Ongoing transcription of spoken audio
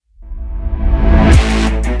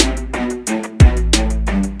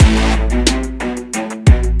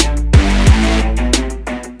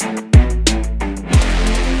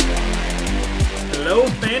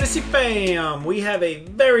Bam! We have a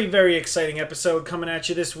very, very exciting episode coming at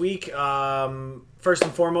you this week. First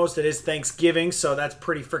and foremost, it is Thanksgiving, so that's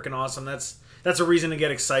pretty freaking awesome. That's a reason to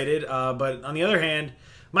get excited. But on the other hand,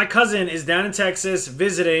 my cousin is down in Texas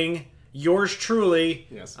visiting yours truly,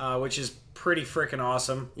 yes. Which is pretty freaking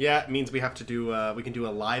awesome. Yeah, it means we have to do we can do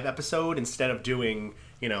a live episode instead of doing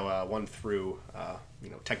one through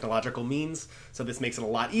technological means. So this makes it a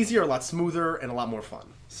lot easier, a lot smoother, and a lot more fun.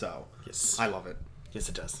 So yes, I love it. Yes,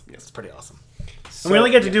 it does. Yes, it's pretty awesome. So, and we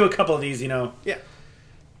only get to do a couple of these, Yeah.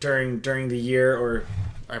 during the year or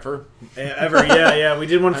ever. Yeah. We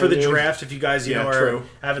did one for the draft. If you guys, are true.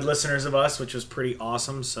 avid listeners of us, which was pretty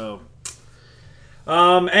awesome. So,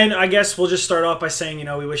 and I guess we'll just start off by saying,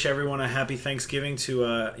 we wish everyone a happy Thanksgiving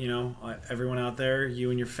to, everyone out there, you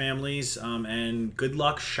and your families, and good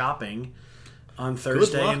luck shopping on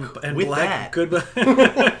Thursday and with that.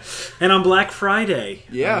 And on Black Friday.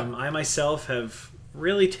 Yeah. I myself have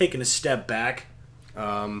really taken a step back.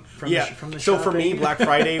 From the so for me,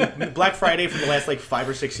 shopping. Black Friday for the last 5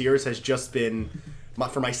 or 6 years has just been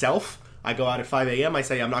for myself. I go out at 5 a.m. I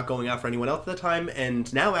say I'm not going out for anyone else at the time,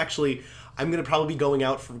 and now actually I'm going to probably be going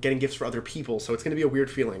out for getting gifts for other people. So it's going to be a weird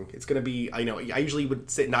feeling. It's going to be, I usually would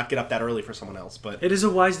not get up that early for someone else, but it is a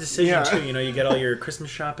wise decision too. You get all your Christmas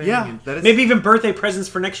shopping, that is... maybe even birthday presents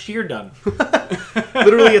for next year done.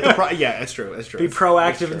 Literally at the it's true. Be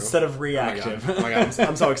proactive instead of reactive. Oh my God.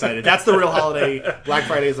 I'm so excited. That's the real holiday. Black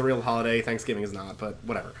Friday is the real holiday. Thanksgiving is not, but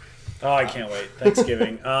whatever. Oh, I can't wait.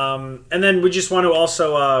 Thanksgiving. And then we just want to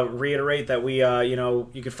also reiterate that we,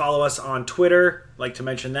 you can follow us on Twitter. Like to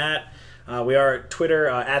mention that. We are at Twitter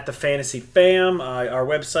at The Fantasy Fam. Our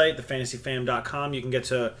website, thefantasyfam.com. You can get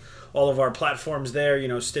to all of our platforms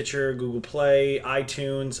there. Stitcher, Google Play,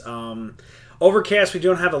 iTunes. Overcast, we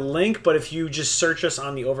don't have a link, but if you just search us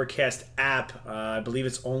on the Overcast app, I believe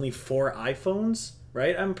it's only for iPhones,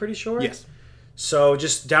 right? I'm pretty sure. Yes. So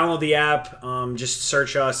just download the app, just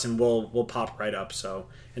search us, and we'll pop right up. So,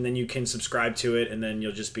 and then you can subscribe to it, and then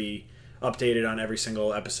you'll just be updated on every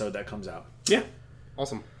single episode that comes out. Yeah.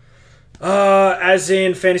 Awesome. As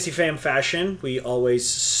in Fantasy Fam fashion, we always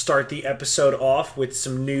start the episode off with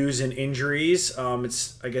some news and injuries.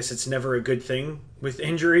 I guess it's never a good thing with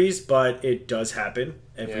injuries, but it does happen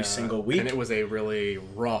every single week. And it was a really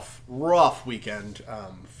rough weekend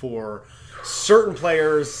for certain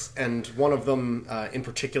players, and one of them in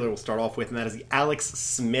particular we'll start off with, and that is the Alex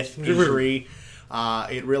Smith injury.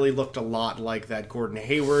 It really looked a lot like that Gordon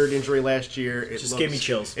Hayward injury last year. It just gave me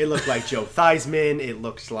chills. It looked like Joe Theismann. It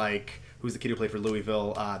looked like... Who's the kid who played for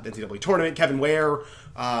Louisville, the NCAA tournament? Kevin Ware.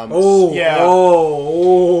 So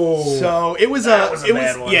it was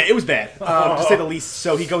bad one. Yeah, it was bad, to say the least.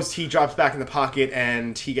 So he drops back in the pocket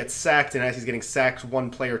and he gets sacked. And as he's getting sacked,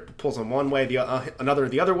 one player pulls him one way, another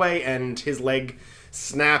the other way, and his leg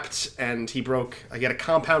snapped and he had a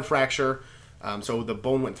compound fracture. So the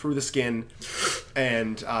bone went through the skin,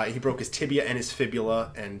 and he broke his tibia and his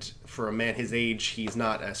fibula, and for a man his age, he's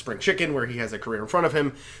not a spring chicken where he has a career in front of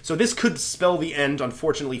him. So this could spell the end,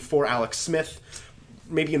 unfortunately, for Alex Smith.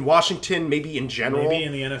 Maybe in Washington, maybe in general. Maybe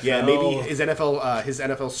in the NFL. Yeah, maybe his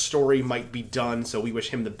NFL story might be done, so we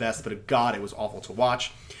wish him the best, but God, it was awful to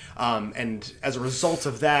watch. And as a result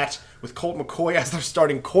of that, with Colt McCoy as their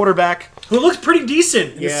starting quarterback, who looks pretty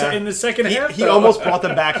decent in the second half. He almost brought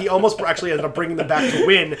them back. He almost actually ended up bringing them back to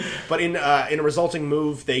win. But in a resulting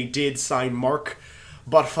move, they did sign Mark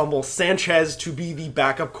Butt Fumble Sanchez to be the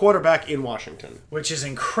backup quarterback in Washington. Which is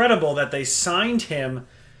incredible that they signed him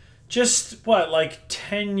just,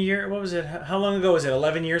 10 years? What was it? How long ago was it?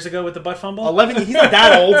 11 years ago with the Butt Fumble? 11? He's not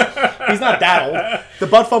that old. He's not that old. The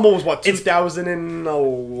Butt Fumble was,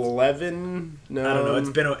 2011? No. I don't know.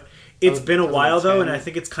 It's been a while, though, and I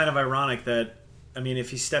think it's kind of ironic that, if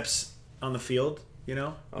he steps on the field,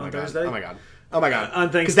 on Thursday. Oh my God! On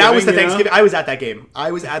Thanksgiving, because that was the Thanksgiving. I was at that game.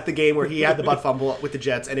 I was at the game where he had the butt fumble with the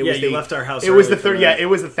Jets, and you left our house. It was the third. Yeah, it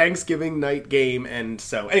was the Thanksgiving night game, and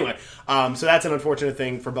so anyway, so that's an unfortunate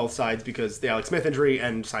thing for both sides because the Alex Smith injury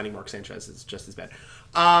and signing Mark Sanchez is just as bad.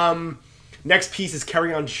 Next piece is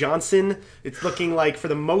Kerryon Johnson. It's looking like, for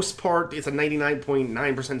the most part, it's a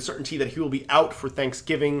 99.9% certainty that he will be out for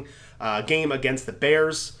Thanksgiving game against the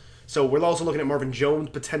Bears. So we're also looking at Marvin Jones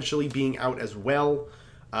potentially being out as well.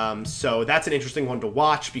 So that's an interesting one to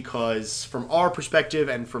watch because from our perspective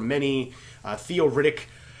and from many, Theo Riddick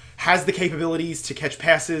has the capabilities to catch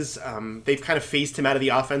passes. They've kind of phased him out of the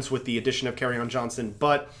offense with the addition of Kerryon Johnson,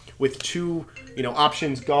 but with two,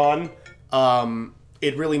 options gone,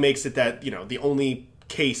 it really makes it that, the only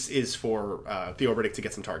case is for Theo Riddick to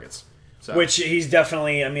get some targets. So. Which he's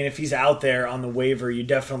definitely, if he's out there on the waiver, you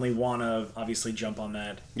definitely want to obviously jump on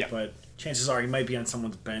that. Yeah. But chances are he might be on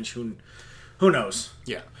someone's bench. Who knows?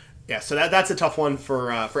 Yeah. Yeah, so that's a tough one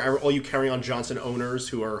for all you Kerryon Johnson owners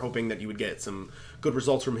who are hoping that you would get some good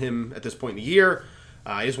results from him at this point in the year.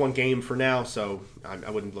 It is one game for now, so I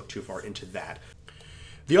wouldn't look too far into that.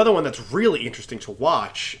 The other one that's really interesting to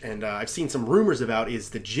watch, and I've seen some rumors about,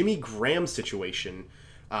 is the Jimmy Graham situation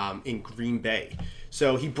in Green Bay.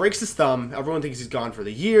 So he breaks his thumb. Everyone thinks he's gone for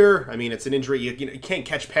the year. I mean, it's an injury. You can't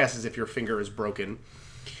catch passes if your finger is broken.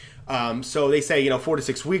 So they say, 4 to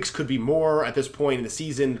 6 weeks, could be more at this point in the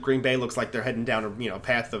season. Green Bay looks like they're heading down a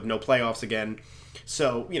path of no playoffs again.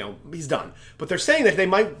 So, he's done. But they're saying that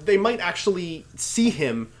they might actually see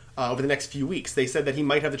him over the next few weeks. They said that he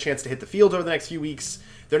might have the chance to hit the field over the next few weeks.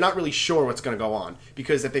 They're not really sure what's going to go on,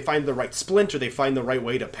 because if they find the right splint or they find the right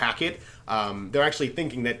way to pack it, they're actually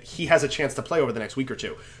thinking that he has a chance to play over the next week or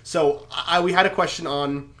two. So we had a question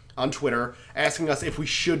on Twitter asking us if we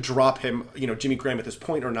should drop him, Jimmy Graham at this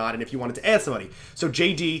point or not, and if you wanted to add somebody. So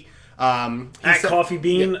JD at Coffee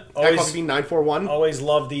Bean, at Coffee Bean 941, always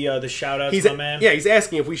love the shout outs, my man. Yeah, he's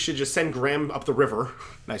asking if we should just send Graham up the river.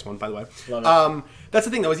 Nice one, by the way. Love it. That's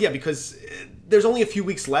the thing, though, is because there's only a few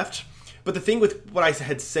weeks left. But the thing with what I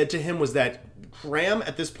had said to him was that Graham,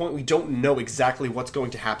 at this point, we don't know exactly what's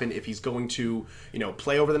going to happen, if he's going to,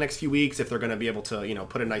 play over the next few weeks, if they're going to be able to,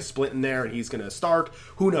 put a nice split in there and he's going to start.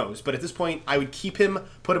 Who knows? But at this point, I would keep him,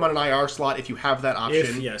 put him on an IR slot if you have that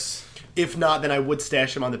option. If not, then I would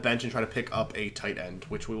stash him on the bench and try to pick up a tight end,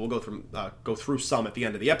 which we will go through some at the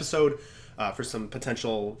end of the episode for some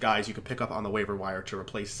potential guys you could pick up on the waiver wire to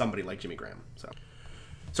replace somebody like Jimmy Graham.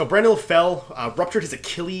 So Brandon LaFell ruptured his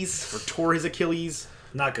Achilles, or tore his Achilles.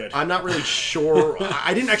 Not good. I'm not really sure.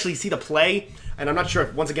 I didn't actually see the play, and I'm not sure,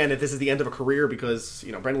 once again, if this is the end of a career, because,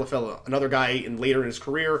 Brandon LaFell, another guy later in his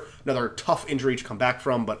career, another tough injury to come back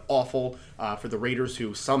from, but awful for the Raiders,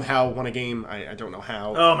 who somehow won a game. I don't know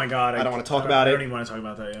how. Oh, my God. I don't want to talk about it. I don't even want to talk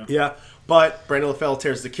about that, Yeah, but Brandon LaFell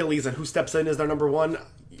tears his Achilles, and who steps in as their number one?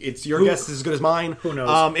 It's your guess is as good as mine. Who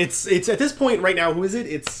knows? It's at this point right now. Who is it?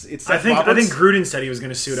 It's Seth Roberts. I think Gruden said he was going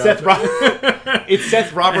to suit up. It's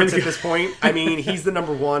Seth Roberts at this point. I mean, he's the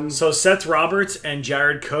number one. So Seth Roberts and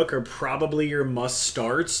Jared Cook are probably your must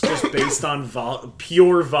starts, just based on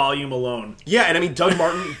pure volume alone. Yeah, and I mean Doug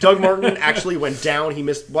Martin actually went down. He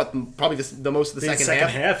missed probably the most of the second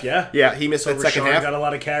half. Yeah, he missed that second half. Got a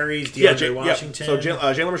lot of carries. DeAndre Washington. So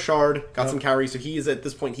Jalen Richard got some carries. So he is at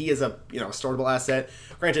this point. He is a startable asset.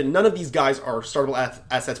 Granted, none of these guys are startable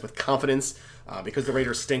assets with confidence because the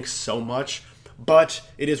Raiders stink so much. But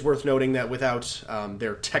it is worth noting that without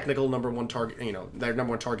their technical number one target, their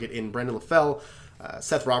number one target in Brandon LaFell,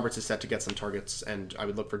 Seth Roberts is set to get some targets, and I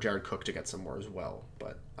would look for Jared Cook to get some more as well.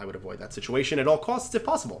 But I would avoid that situation at all costs if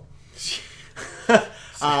possible.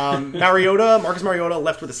 Marcus Mariota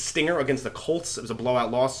left with a stinger against the Colts. It was a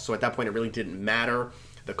blowout loss, so at that point it really didn't matter.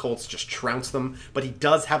 The Colts just trounced them, but he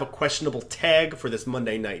does have a questionable tag for this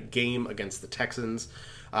Monday night game against the Texans.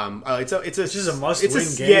 It's just a must-win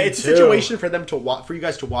game. Yeah, it's a situation for them to watch, for you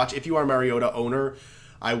guys to watch. If you are a Mariota owner,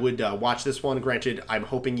 I would watch this one. Granted, I'm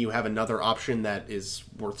hoping you have another option that is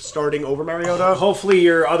worth starting over Mariota. Hopefully,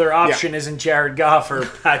 your other option isn't Jared Goff or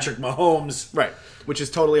Patrick Mahomes, right? Which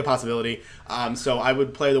is totally a possibility. So I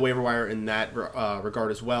would play the waiver wire in that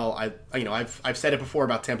regard as well. I've said it before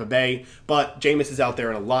about Tampa Bay, but Jameis is out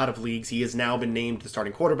there in a lot of leagues. He has now been named the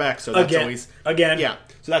starting quarterback, so that's again. Yeah.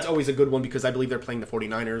 So that's always a good one because I believe they're playing the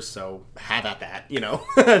 49ers, so have at that,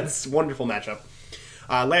 It's a wonderful matchup.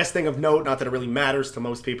 Last thing of note, not that it really matters to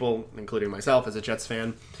most people, including myself as a Jets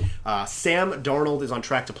fan, Sam Darnold is on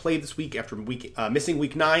track to play this week after missing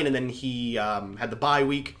week 9, and then he had the bye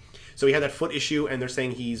week. So he had that foot issue, and they're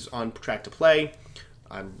saying he's on track to play.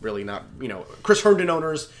 I'm really not, Chris Herndon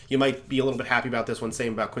owners, you might be a little bit happy about this one.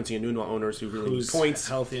 Same about Quincy Enunwa owners who really need points.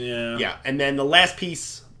 Healthy, yeah. Yeah, and then the last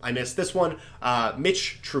piece, I missed this one.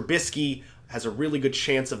 Mitch Trubisky has a really good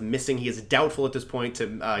chance of missing. He is doubtful at this point. He's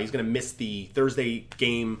going to miss the Thursday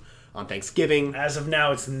game on Thanksgiving. As of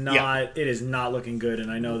now, it's not. Yeah. It is not looking good, and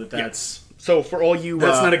I know that's. Yeah. So for all you,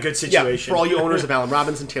 that's not a good situation. Yeah, for all you owners of Allen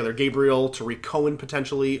Robinson, Taylor Gabriel, Tariq Cohen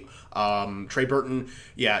potentially, Trey Burton,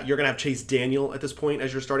 you're gonna have Chase Daniel at this point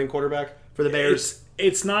as your starting quarterback for the Bears.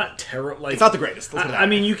 It's not terrible. It's not the greatest. I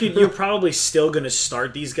mean, you're probably still gonna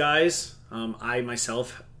start these guys. I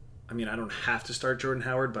myself. I mean, I don't have to start Jordan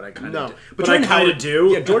Howard, but I kind of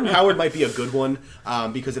do. Yeah, Jordan Howard might be a good one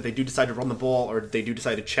because if they do decide to run the ball or they do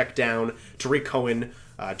decide to check down Tariq Cohen,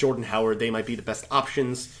 Jordan Howard, they might be the best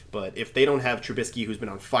options. But if they don't have Trubisky, who's been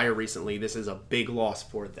on fire recently, this is a big loss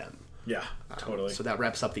for them. Yeah, totally. So that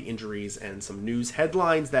wraps up the injuries and some news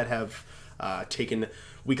headlines that have taken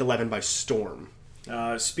Week 11 by storm.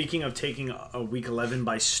 Speaking of taking a Week 11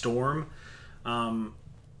 by storm,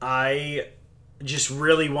 I just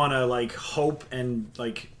really want to like hope and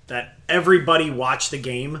like that everybody watched the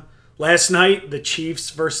game last night, the Chiefs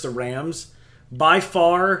versus the Rams. By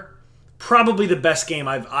far, probably the best game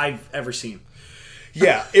I've ever seen.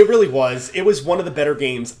 Yeah, it really was. It was one of the better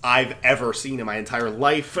games I've ever seen in my entire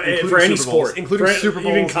life. For any sport. Including Super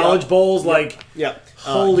Bowls. Even college bowls, like, yeah.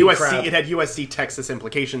 Holy USC, crap. It had USC-Texas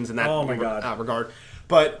implications in that God. regard.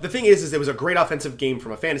 But the thing is it was a great offensive game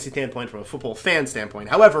from a fantasy standpoint, from a football fan standpoint.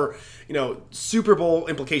 However, Super Bowl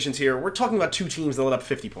implications here, we're talking about two teams that let up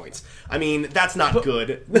 50 points. I mean, that's not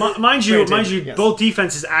good. Mind you, yes. both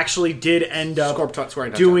defenses actually did end up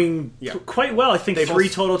scoring doing quite well. I think three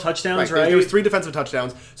total touchdowns, right? There was 3 defensive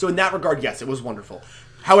touchdowns. So in that regard, yes, it was wonderful.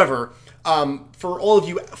 However, for all of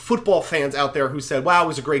you football fans out there who said, wow, it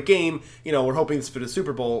was a great game, we're hoping this for the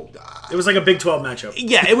Super Bowl. It was like a Big 12 matchup.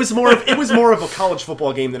 Yeah, it was more of a college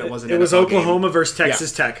football game than it was an NFL game. It was Oklahoma versus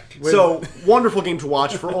Texas Tech. So, wonderful game to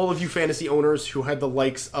watch for all of you fantasy owners who had the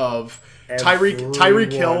likes of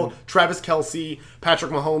Tyreek Hill, Travis Kelce,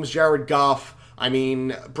 Patrick Mahomes, Jared Goff,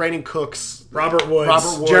 Brandon Cooks, Robert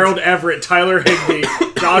Woods, Gerald Everett, Tyler Higbee,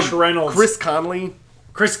 Josh Reynolds, Chris Conley.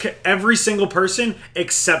 Every single person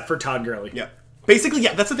except for Todd Gurley. Yeah. Basically,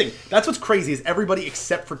 yeah, that's the thing. That's what's crazy is everybody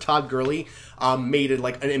except for Todd Gurley made it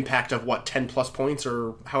like an impact of, 10-plus points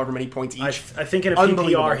or however many points each. I think in a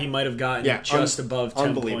PPR he might have gotten just above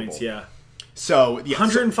 10 points. Yeah. So,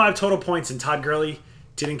 105 total points, and Todd Gurley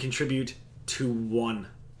didn't contribute to 1.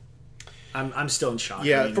 I'm still in shock.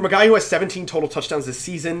 Yeah, from a guy who has 17 total touchdowns this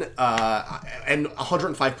season and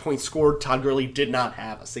 105 points scored, Todd Gurley did not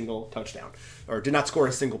have a single touchdown or did not score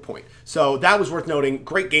a single point. So that was worth noting.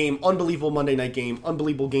 Great game, unbelievable Monday night game,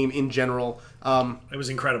 unbelievable game in general. It was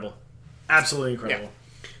incredible. Absolutely incredible.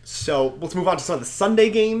 Yeah. So let's move on to some of the Sunday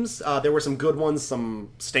games. There were some good ones,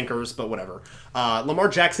 some stinkers, but whatever. Lamar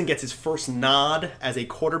Jackson gets his first nod as a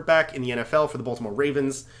quarterback in the NFL for the Baltimore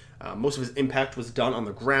Ravens. Most of his impact was done on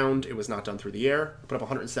the ground. It was not done through the air. Put up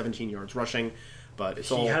 117 yards rushing, but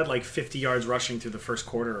he had like 50 yards rushing through the first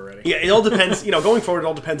quarter already. Yeah, it all depends. Going forward, it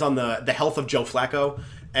all depends on the health of Joe Flacco.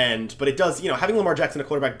 But it does, having Lamar Jackson a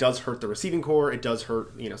quarterback does hurt the receiving core. It does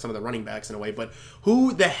hurt, some of the running backs in a way. But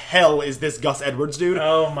who the hell is this Gus Edwards dude?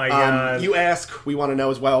 Oh my god! You ask, we want to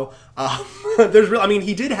know as well.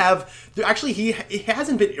 He did have. Actually, he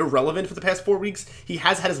hasn't been irrelevant for the past 4 weeks. He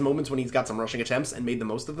has had his moments when he's got some rushing attempts and made the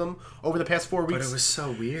most of them over the past 4 weeks. But it was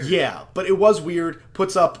so weird. Yeah, but it was weird.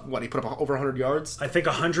 Puts up he put up over 100 yards. I think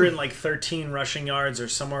 113 rushing yards or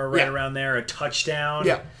somewhere right around there. A touchdown.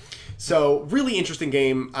 Yeah. So, really interesting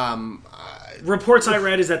game. Reports I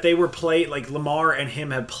read is that they were Lamar and him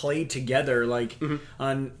have played together,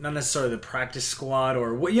 on not necessarily the practice squad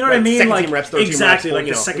or what you know what I mean, second team reps, third exactly, team reps,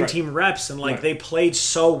 the second team reps, and they played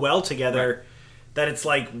so well together that it's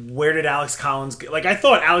where did Alex Collins get? I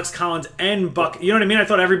thought Alex Collins and Buck, you know what I mean? I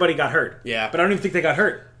thought everybody got hurt. Yeah, but I don't even think they got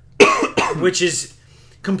hurt, which is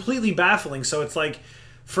completely baffling. So it's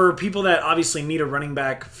for people that obviously need a running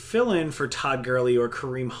back fill-in for Todd Gurley or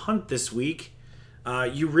Kareem Hunt this week,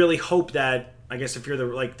 you really hope that, I guess if you're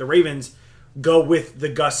the Ravens, go with the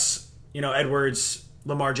Gus, Edwards,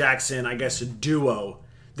 Lamar Jackson, I guess, duo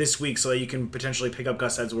this week so that you can potentially pick up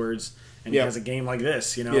Gus Edwards and he has a game like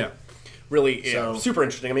this, Yeah. Really, super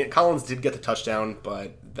interesting. Collins did get the touchdown,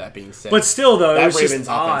 but that being said... But still, though, that it was Ravens just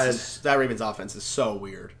odd. That Ravens offense is so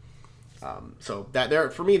weird. So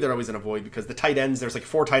that for me, they're always an avoid because the tight ends, there's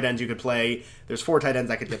 4 tight ends you could play. There's 4 tight ends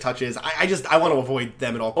that could get touches. I want to avoid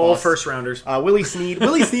them at all costs. All first rounders. Willie Snead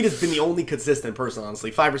has been the only consistent person,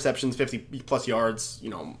 honestly. 5 receptions, 50+ yards,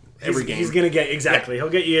 every game. He's going to get, exactly. Yeah.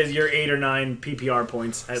 He'll get you your 8 or 9 PPR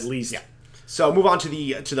points at least. Yeah. So move on to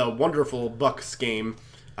the wonderful Bucks game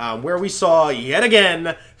where we saw, yet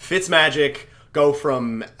again, Fitzmagic go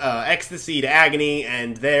from ecstasy to agony,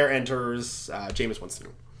 and there enters Jameis Winston.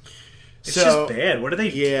 It's just bad. What are they?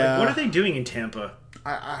 Yeah. What are they doing in Tampa?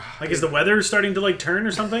 Is the weather starting to turn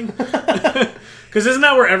or something? Because isn't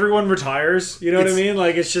that where everyone retires? You know what I mean?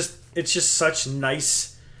 It's just such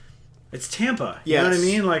nice. It's Tampa. You know what I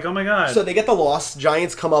mean? Oh my god. So they get the loss.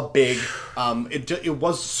 Giants come up big. It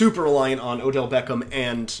was super reliant on Odell Beckham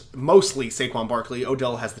and mostly Saquon Barkley.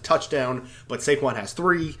 Odell has the touchdown, but Saquon has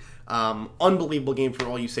 3. Unbelievable game for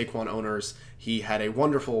all you Saquon owners. He had a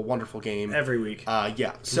wonderful, wonderful game every week.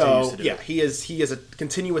 He is a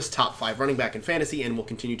continuous top 5 running back in fantasy and will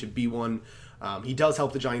continue to be one. He does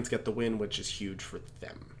help the Giants get the win, which is huge for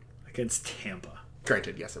them against Tampa.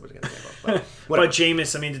 Granted, yes, it was against Tampa, but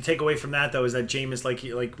Jameis. To take away from that though is that Jameis,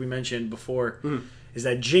 like we mentioned before, is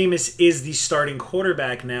that Jameis is the starting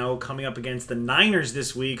quarterback now coming up against the Niners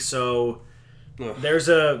this week. So there's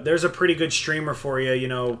a pretty good streamer for you. You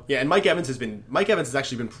know. Yeah, and Mike Evans has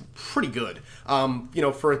actually been pretty good.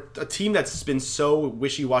 For a team that's been so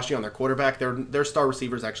wishy-washy on their quarterback, their star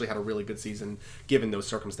receivers actually had a really good season given those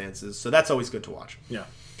circumstances. So that's always good to watch. Yeah.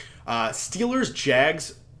 Steelers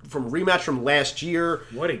Jags rematch from last year.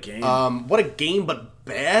 What a game! What a game, but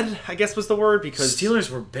bad, I guess was the word, because Steelers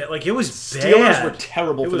were bad. Like, it was bad. Steelers were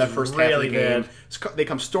terrible for that first half of the game. Bad. They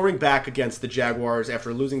come storming back against the Jaguars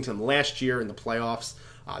after losing to them last year in the playoffs.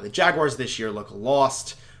 The Jaguars this year look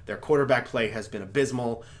lost. Their quarterback play has been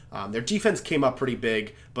abysmal. Their defense came up pretty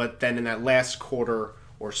big, but then in that last quarter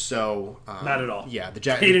or so, not at all. Yeah, they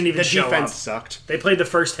didn't even show defense up. sucked. They played the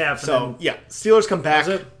first half. So yeah, Steelers come back.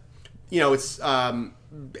 It's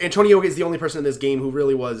Antonio is the only person in this game who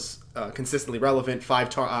really was consistently relevant. 5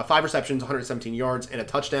 receptions, 117 yards, and a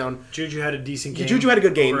touchdown. Juju had a decent game. Juju had a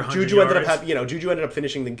good game. Juju ended up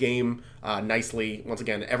finishing the game nicely. Once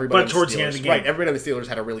again, everybody. But towards the end of the game, right? Everybody on the Steelers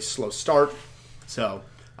had a really slow start. So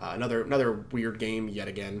another weird game yet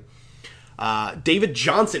again. David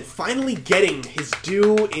Johnson finally getting his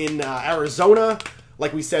due in Arizona.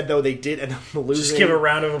 Like we said, though, they did end up losing. Just give a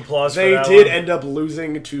round of applause for They that did one. end up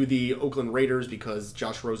losing to the Oakland Raiders because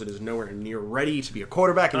Josh Rosen is nowhere near ready to be a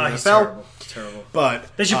quarterback in the NFL. He's terrible. He's terrible.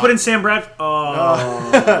 But they should put in Sam Bradford.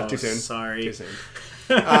 Oh, too soon. Sorry. Too soon.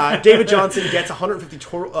 David Johnson gets 150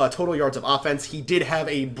 total yards of offense. He did have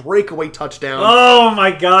a breakaway touchdown. Oh my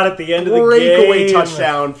God! At the end of the game, breakaway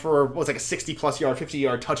touchdown for what was like a 60-plus yard,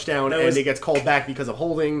 50-yard touchdown, and it gets called back because of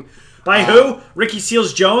holding. By who? Ricky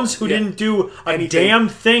Seals-Jones, who didn't do a damn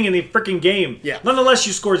thing in the freaking game. Yeah. Nonetheless,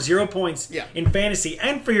 you scored 0 points Yeah. in fantasy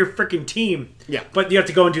and for your freaking team. Yeah. But you have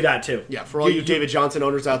to go and do that too. Yeah, for all you David Johnson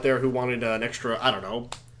owners out there who wanted an extra,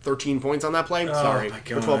 13 points on that play. Sorry. my Or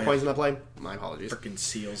God. 12 points on that play. My apologies. Freaking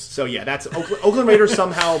Seals. So yeah, that's Oakland Raiders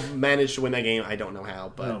somehow managed to win that game. I don't know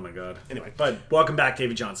how, but Oh my God. Anyway. But welcome back,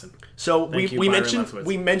 David Johnson. So Thank you, we Byron mentioned Leftwich.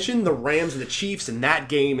 we mentioned the Rams and the Chiefs in that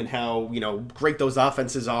game and how great those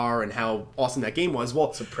offenses are and how awesome that game was. Well,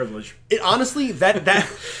 It's a privilege. honestly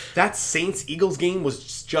that Saints Eagles game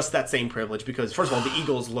was just that same privilege because first of all the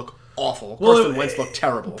Eagles look awful. Carson Wentz looked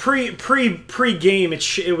terrible. Pre game,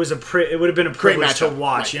 it would have been a privilege to matchup.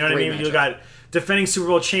 watch. Right. You know what I Great mean? You matchup. got defending Super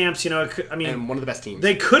Bowl champs. And one of the best teams.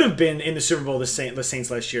 They could have been in the Super Bowl. The Saints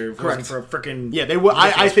last year. If it wasn't for a freaking They would.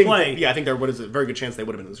 I think. play. Yeah, I think there was a very good chance they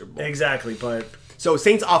would have been in the Super Bowl. Exactly, but So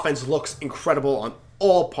Saints offense looks incredible on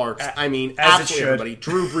all parts. I mean, as it absolutely should. everybody.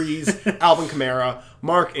 Drew Brees, Alvin Kamara,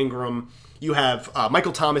 Mark Ingram. You have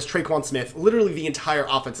Michael Thomas, Traquan Smith. Literally the entire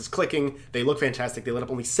offense is clicking. They look fantastic. They let up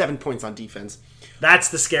only 7 points on defense. that's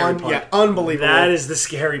the scary part. Yeah, unbelievable. That is the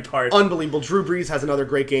scary part. Unbelievable. Drew Brees has another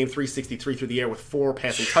great game, 363 through the air with 4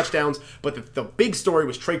 passing touchdowns. But the big story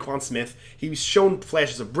was Traquan Smith. He was shown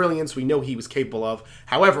flashes of brilliance we know he was capable of.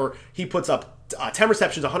 However, he puts up 10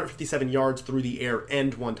 receptions, 157 yards through the air,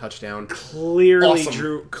 and 1 touchdown. Clearly, Awesome.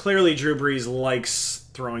 Drew Brees likes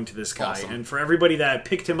throwing to this guy, Awesome. and for everybody that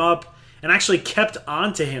picked him up and actually kept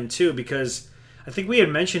on to him too, because I think we had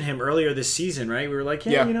mentioned him earlier this season, right? We were like,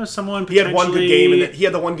 someone He had one good game, and potentially- he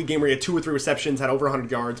had the one good game where he had 2 or 3 receptions, had over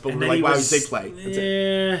 100 yards, but we were then like, he wow, was- he's big play. That's it.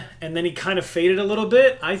 Yeah, and then he kind of faded a little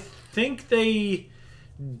bit. I think they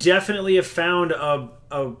definitely have found a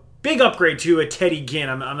big upgrade to a Teddy Ginn.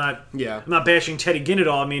 I'm not bashing Teddy Ginn at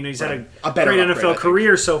all. I mean, he's had A better great upgrade, I NFL think.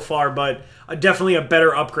 career so far, but definitely a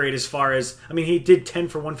better upgrade as far as, I mean, he did 10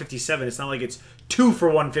 for 157. It's not like it's 2 for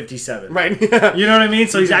 157. Right. You know what I mean?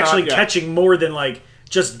 So he's did not- actually yeah. catching more than like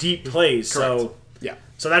just deep plays. Correct. So Yeah.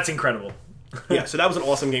 so that's incredible. Yeah, so that was an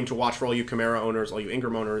awesome game to watch for all you Kamara owners, all you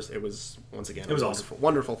Ingram owners. It was, once again, was a awesome.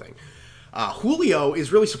 wonderful thing. Julio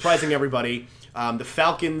is really surprising everybody. The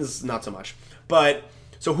Falcons, not so much. But,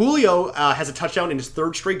 so Julio has a touchdown in his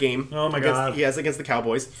 3rd straight game. Oh my against, God. He has against the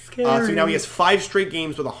Cowboys. Scary. So now he has 5 straight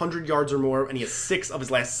games with 100 yards or more, and he has 6 of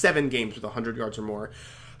his last 7 games with 100 yards or more.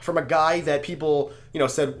 From a guy that people,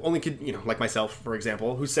 said only could, like myself, for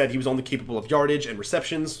example, who said he was only capable of yardage and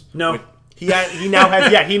receptions. No. He now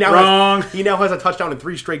has Wrong. he now has a touchdown in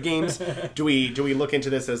 3 straight games. Do we look into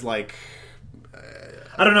this as like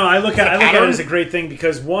I don't know. I look at it pattern? as a great thing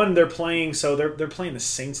because one, they're playing the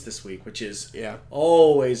Saints this week, which is Yeah.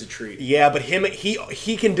 always a treat. yeah, but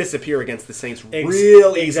he can disappear against the Saints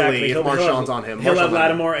real easily if Marshawn's on him. He'll have Marshawn's on him.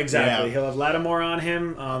 Lattimore exactly. Yeah. He'll have Lattimore on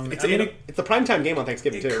him. It's a primetime game on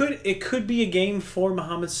Thanksgiving too. It could be a game for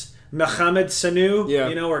Mohamed Sanu,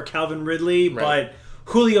 Yeah. or Calvin Ridley, Right.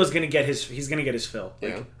 but Julio's going to get his fill.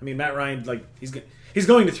 Like, Yeah. I mean, Matt Ryan, like he's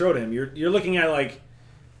going to throw to him. You're looking at like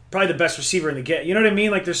probably the best receiver in the game. You know what I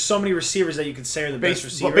mean? Like, there's so many receivers that you could say are the best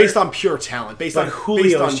receiver. But based on pure talent,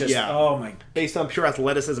 Julio is just oh my. Based on pure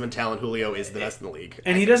athleticism and talent, Julio is the best in the league.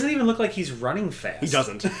 And he doesn't even look like he's running fast. He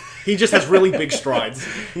doesn't. He just has really big strides.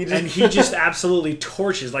 He just absolutely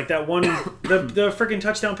torches, like that one, the freaking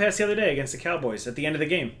touchdown pass the other day against the Cowboys at the end of the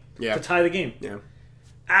game to tie the game. Yeah.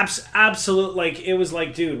 Absolute, like, it was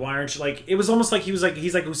like, dude, why aren't you, like, it was almost like he's like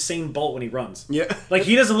Usain Bolt when he runs. Yeah. Like,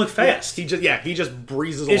 he doesn't look fast. He just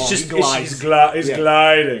breezes along. He glides. It's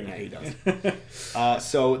gliding. Yeah, he does.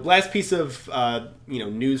 So, last piece of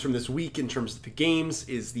news from this week in terms of the games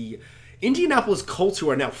is the Indianapolis Colts, who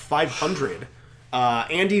are now 500.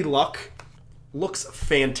 Andy Luck looks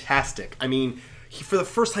fantastic. I mean, for the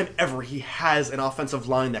first time ever, he has an offensive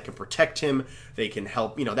line that can protect him. They can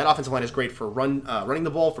help. That offensive line is great for running the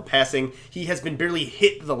ball, for passing. He has been barely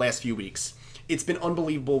hit the last few weeks. It's been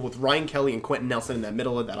unbelievable with Ryan Kelly and Quentin Nelson in the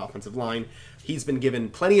middle of that offensive line. He's been given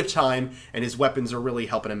plenty of time, and his weapons are really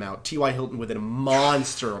helping him out. T.Y. Hilton with a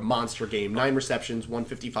monster game. 9 receptions,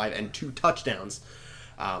 155, and 2 touchdowns.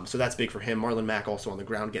 So that's big for him. Marlon Mack also on the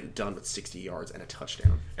ground getting done with 60 yards and a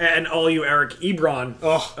touchdown. And all you Eric Ebron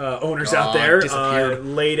owners out there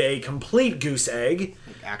laid a complete goose egg.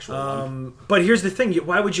 Actual one. But here's the thing: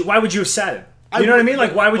 why would you have sat him? You know what I mean?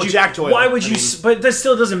 Like, why would you? Jack Doyle. Why would you? But that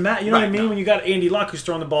still doesn't matter. You know what I mean? No. When you got Andy Luck who's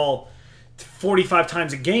throwing the ball 45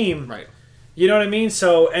 times a game, right? You know what I mean?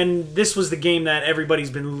 So, and this was the game that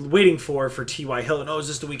everybody's been waiting for T.Y. Hilton. Oh, is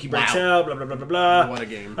this the week he breaks out? Blah, blah, blah, blah, blah. What a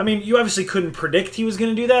game. I mean, you obviously couldn't predict he was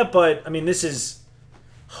going to do that, but, I mean, this is...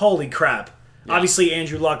 Holy crap. Yeah. Obviously,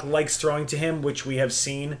 Andrew Luck likes throwing to him, which we have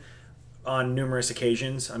seen on numerous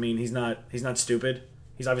occasions. I mean, he's not stupid.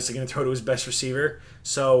 He's obviously going to throw to his best receiver.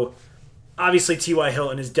 So... Obviously, T.Y.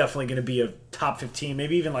 Hilton is definitely going to be a top 15,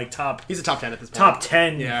 maybe even like top... He's a top 10 at this point. Top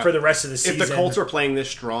 10 for the rest of the season. If the Colts are playing this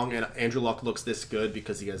strong and Andrew Luck looks this good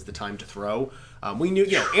because he has the time to throw, we knew,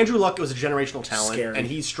 Andrew Luck was a generational talent, and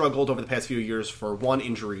he struggled over the past few years for one,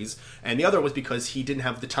 injuries, and the other was because he didn't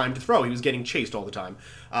have the time to throw. He was getting chased all the time.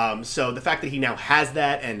 So the fact that he now has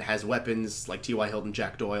that and has weapons like T.Y. Hilton,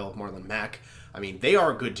 Jack Doyle, Marlon Mack... I mean, they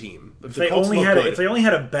are a good team. If they only had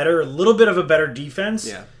a little bit of a better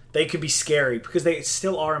defense... They could be scary because they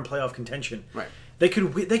still are in playoff contention. Right. They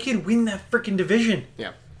could win that freaking division.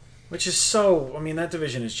 Yeah. Which is so... I mean, that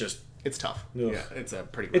division is just... It's tough. Ugh. Yeah, it's a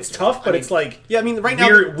pretty... It's tough, but it's like... Yeah, I mean, right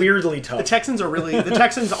now... weirdly tough. The Texans are really... The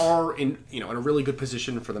Texans are in a really good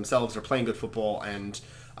position for themselves. They're playing good football, and...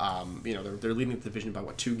 they're leading the division by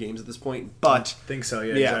 2 games at this point. But I think so,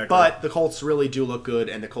 yeah, exactly. But the Colts really do look good,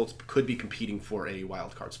 and the Colts could be competing for a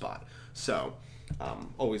wild card spot. So...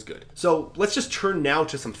 always good. So let's just turn now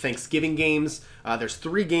to some Thanksgiving games. There's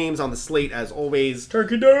 3 games on the slate as always.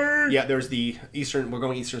 Turkey Day! Yeah, there's the Eastern. We're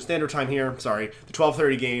going Eastern Standard Time here. Sorry, the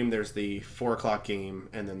 12:30 game. There's the 4 o'clock game,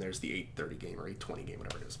 and then there's the 8:30 game or 8:20 game,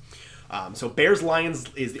 whatever it is. So Bears Lions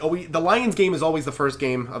is the Lions game is always the first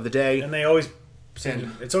game of the day, and they always.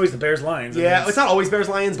 It's always the Bears Lions. Yeah, it's not always Bears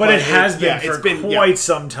Lions, but it has been for quite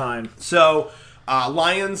some time. So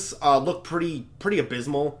Lions look pretty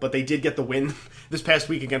abysmal, but they did get the win this past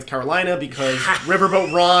week against Carolina because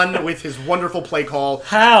Riverboat Ron with his wonderful play call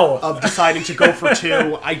of deciding to go for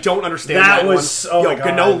 2. I don't understand that was, one. Oh my God.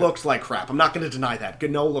 Gano looked like crap. I'm not going to deny that.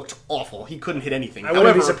 Gano looked awful. He couldn't hit anything. I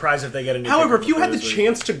wouldn't be surprised if they get a new However, if you had the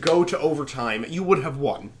chance to go to overtime, you would have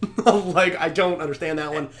won. Like, I don't understand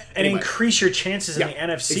that one. And increase your chances in the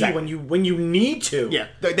NFC when you need to. Yeah,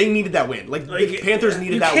 they needed that win. Like the Panthers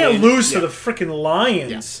needed that win. You can't lose to the freaking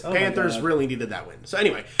Lions. Yeah. Oh Panthers really needed that win. So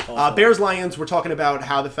anyway, Bears Lions. We're talking about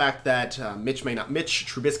how the fact that Mitch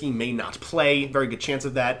Trubisky may not play. Very good chance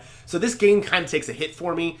of that. So this game kind of takes a hit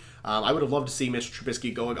for me. I would have loved to see Mitch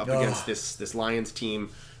Trubisky going up against this Lions team.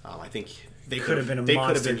 I think they could have been a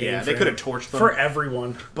monster game. Yeah, they could have torched them for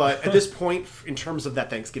everyone. But at this point, in terms of that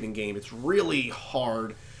Thanksgiving game, it's really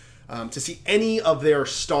hard to see any of their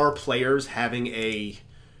star players having a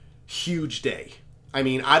huge day. I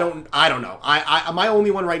mean, I don't know. My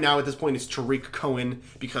only one right now at this point is Tariq Cohen,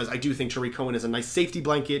 because I do think Tariq Cohen is a nice safety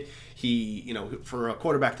blanket. He, for a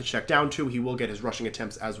quarterback to check down to, he will get his rushing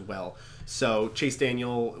attempts as well. So Chase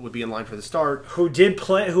Daniel would be in line for the start. Who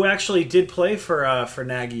actually did play for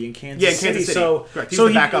Nagy in Kansas City. Yeah, in Kansas City. So, correct. He's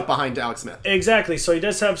the backup behind Alex Smith. Exactly. So he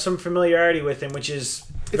does have some familiarity with him, which is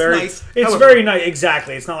nice. It's very nice.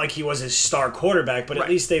 Exactly. It's not like he was his star quarterback, but at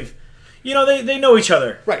least they've... they know each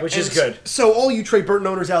other, which is good. So all you Trey Burton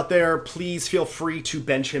owners out there, please feel free to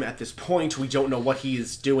bench him at this point. We don't know what he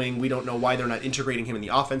is doing. We don't know why they're not integrating him in the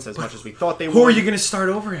offense as much as we thought they would. Who are you going to start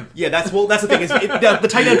over him? Yeah, that's the thing. Is the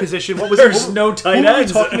tight end position. There's no tight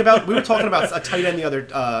ends. We were talking about a tight end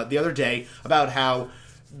the other day, about how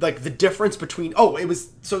like the difference between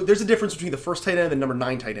there's a difference between the first tight end and the number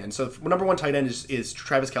 9 tight end. So number 1 tight end is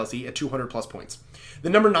Travis Kelce at 200 plus points. The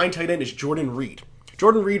number 9 tight end is Jordan Reed.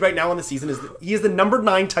 Jordan Reed right now on the season is the number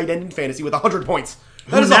 9 tight end in fantasy with 100 points.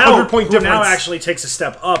 That is a 100-point difference. Now actually takes a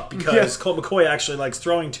step up because Colt McCoy actually likes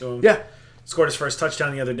throwing to him. Yeah. Scored his first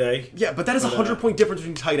touchdown the other day. Yeah, but that is a 100-point difference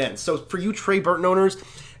between tight ends. So for you Trey Burton owners,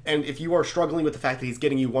 and if you are struggling with the fact that he's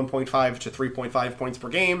getting you 1.5 to 3.5 points per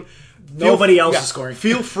game, nobody else is scoring.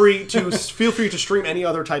 Feel free to stream any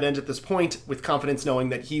other tight end at this point with confidence, knowing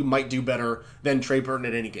that he might do better than Trey Burton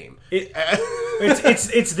at any game.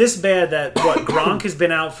 It's this bad that Gronk has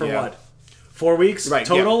been out for what? 4 weeks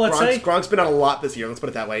total, let's say? Gronk's been out a lot this year, let's put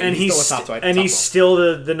it that way. And he's still a top he's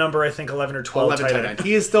still the number, I think, 11 or 12 tight end.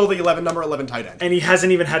 He is still the number 11 tight end. And he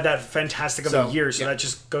hasn't even had that fantastic of a year, so that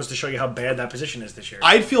just goes to show you how bad that position is this year.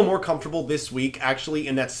 I'd feel more comfortable this week, actually,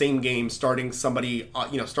 in that same game, starting somebody,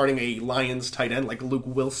 starting a Lions tight end like Luke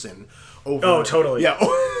Wilson. Oh, totally. Yeah.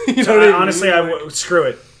 Honestly, screw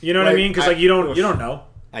it. You know what I mean? Because you don't know.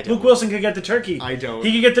 Luke Wilson could get the turkey. I don't.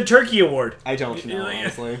 He could get the turkey award. I don't know,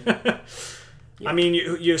 honestly. Yeah. I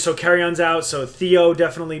mean, so Carry-On's out, so Theo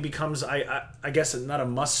definitely becomes, I guess, not a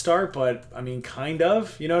must start, but I mean, kind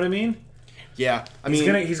of. You know what I mean? Yeah,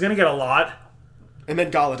 he's gonna get a lot. And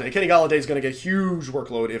then Galladay, Kenny Galladay's gonna get a huge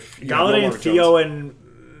workload if Galladay and Theo and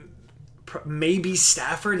maybe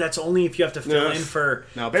Stafford. That's only if you have to fill in for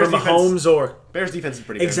Mahomes or Bears defense is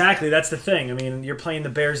pretty good. Exactly, that's the thing. I mean, you're playing the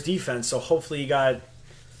Bears defense, so hopefully you got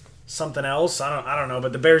something else. I don't know,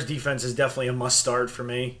 but the Bears defense is definitely a must start for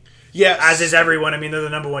me. Yeah, as is everyone. I mean, they're the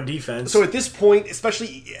number 1 defense. So at this point,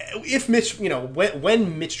 especially if Mitch,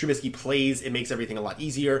 when Mitch Trubisky plays, it makes everything a lot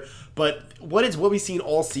easier. But what we've seen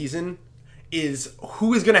all season is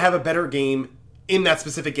who is going to have a better game in that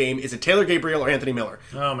specific game. Is it Taylor Gabriel or Anthony Miller?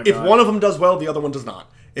 Oh my God! If one of them does well, the other one does not.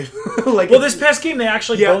 This past game they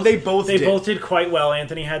actually both did quite well.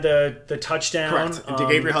 Anthony had the touchdown. Correct. And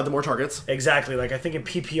Gabriel had the more targets. Exactly. Like I think in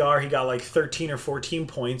PPR he got like 13 or 14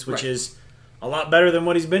 points, which is a lot better than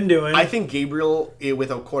what he's been doing. I think Gabriel,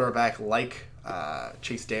 with a quarterback like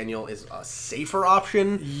Chase Daniel, is a safer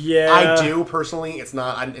option. Yeah, I do personally. It's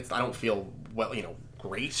not. I don't feel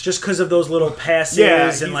great. Just because of those little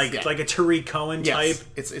passes and like a Tariq Cohen type.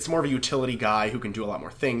 It's more of a utility guy who can do a lot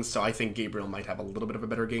more things. So I think Gabriel might have a little bit of a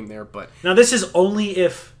better game there. But now this is only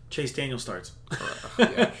if Chase Daniel starts.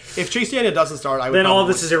 If Chase Daniel doesn't start, all of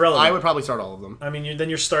this is irrelevant. I would probably start all of them. I mean, then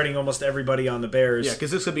you're starting almost everybody on the Bears. Yeah,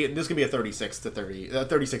 because this could be a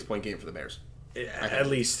 36 point game for the Bears. At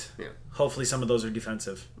least. Yeah. Hopefully, some of those are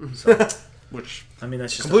defensive. So. Which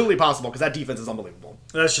that's just completely possible because that defense is unbelievable.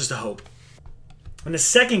 That's just a hope. And the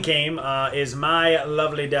second game is my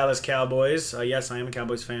lovely Dallas Cowboys. Yes, I am a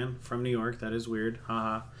Cowboys fan from New York. That is weird.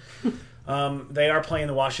 Haha. They are playing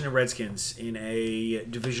the Washington Redskins in a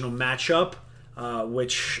divisional matchup,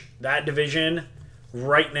 which that division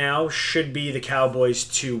right now should be the Cowboys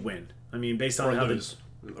to win. I mean, based on or lose.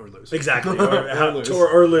 Exactly. Lose.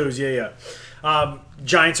 Or lose. Yeah.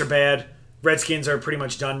 Giants are bad. Redskins are pretty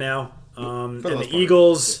much done now. And the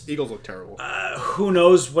Eagles look terrible. Who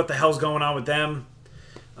knows what the hell's going on with them?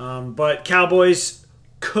 But Cowboys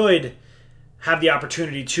could have the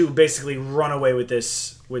opportunity to basically run away with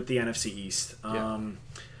this with the NFC East.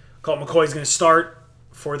 Colt McCoy is going to start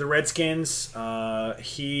for the Redskins.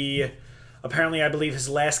 He apparently, I believe, his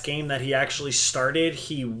last game that he actually started,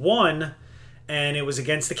 he won, and it was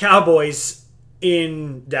against the Cowboys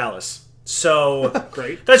in Dallas. So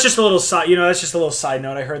great. That's just a little side. That's just a little side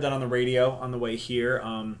note. I heard that on the radio on the way here.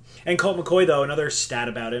 And Colt McCoy, though, another stat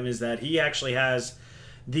about him is that he actually has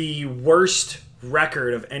the worst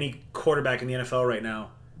record of any quarterback in the NFL right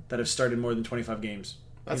now that have started more than 25 games.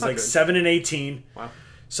 He's like 7-18. Wow.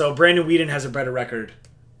 So Brandon Weeden has a better record.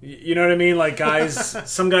 You know what I mean? Like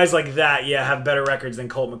some guys like that, have better records than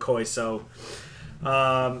Colt McCoy. So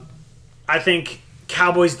I think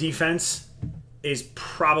Cowboys defense is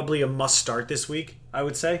probably a must start this week, I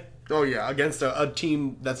would say. Oh, yeah. Against a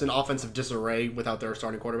team that's in offensive disarray without their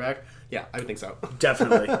starting quarterback. Yeah, I would think so.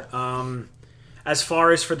 Definitely. As far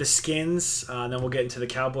as for the Skins, then we'll get into the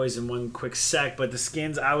Cowboys in one quick sec. But the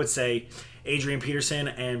Skins, I would say Adrian Peterson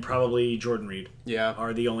and probably Jordan Reed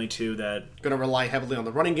are the only two that... Going to rely heavily on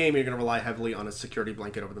the running game. You're going to rely heavily on a security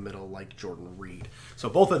blanket over the middle like Jordan Reed. So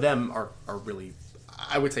both of them are really...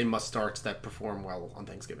 I would say must starts that perform well on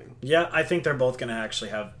Thanksgiving. Yeah, I think they're both going to actually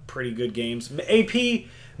have pretty good games. AP,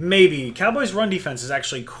 maybe. Cowboys' run defense is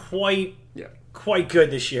actually quite good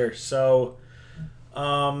this year. So,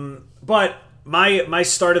 but my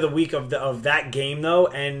start of the week of that game though,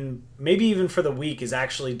 and maybe even for the week, is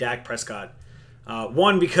actually Dak Prescott.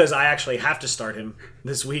 One, because I actually have to start him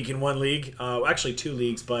this week in one league. Actually, 2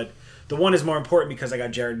 leagues, but the one is more important because I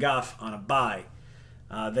got Jared Goff on a bye.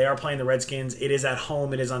 They are playing the Redskins. It is at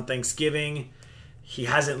home. It is on Thanksgiving. He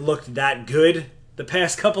hasn't looked that good the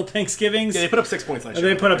past couple Thanksgivings. Yeah, they put up 6 points last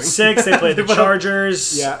year. They put up 6. They played the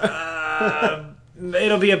Chargers. Yeah.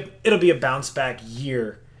 It'll be a bounce back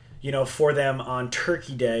year, for them on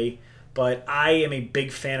Turkey Day. But I am a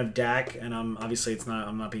big fan of Dak, and I'm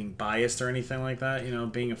not being biased or anything like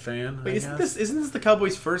that. Being a fan. Wait, isn't this the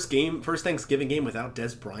Cowboys' first Thanksgiving game without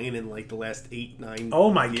Des Bryant in like the last 8-9?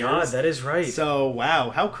 Oh my years? God, that is right. So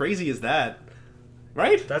wow, how crazy is that?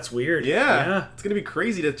 Right? That's weird. Yeah. It's gonna be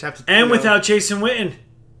crazy to have to. And without Jason Witten.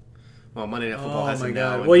 Well, Monday Night Football has him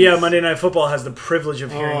now. Well, yeah, Monday Night Football has the privilege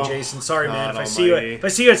of hearing Jason. Sorry, God man. If almighty. I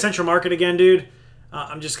see you at Central Market again, dude,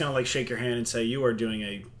 I'm just gonna shake your hand and say you are doing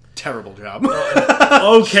a terrible job.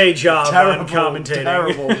 okay job on commentating.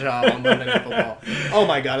 Terrible job on Monday Night Football. Oh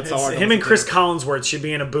my God, it's so hard. Him and Chris Collinsworth should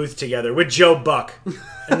be in a booth together with Joe Buck.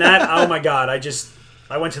 And that, oh my God,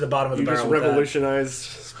 I went to the bottom of the barrel. You just revolutionized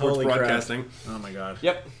sports broadcasting. Crap. Oh my God.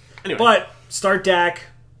 Yep. Anyway. But start Dak.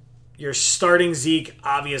 You're starting Zeke,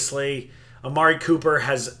 obviously. Amari Cooper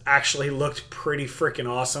has actually looked pretty freaking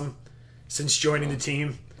awesome since joining the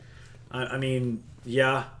team. I mean,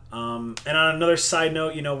 yeah. And on another side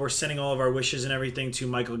note, we're sending all of our wishes and everything to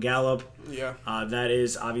Michael Gallup. Yeah. That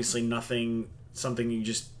is obviously something you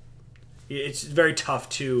just... It's very tough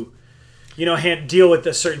to, deal with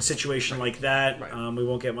a certain situation like that. Right. We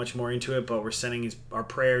won't get much more into it, but we're sending our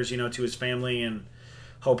prayers, to his family and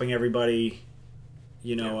hoping everybody...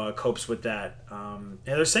 copes with that. And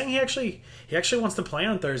they're saying he actually wants to play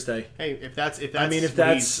on Thursday. Hey, if that's if what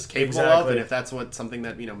that's he's capable exactly. of, and if that's something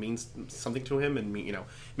that means something to him, and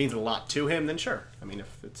means a lot to him, then sure. I mean,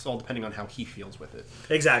 if it's all depending on how he feels with it.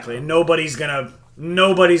 Exactly, and nobody's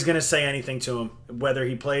gonna say anything to him whether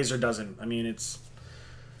he plays or doesn't. I mean, it's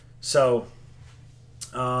so.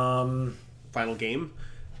 Final game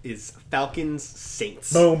is Falcons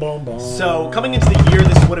Saints. Boom, boom, boom. So coming into the year,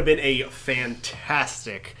 this would have been a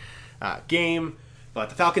fantastic game, but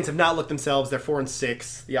the Falcons have not looked themselves. They're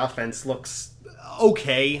 4-6. The offense looks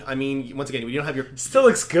okay. I mean, once again, you don't have your still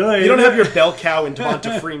looks good. You don't have your bell cow in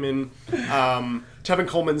Devonta Freeman. Tevin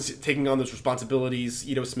Coleman's taking on those responsibilities.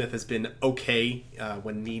 Ito Smith has been okay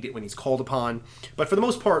when he's called upon. But for the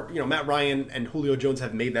most part, Matt Ryan and Julio Jones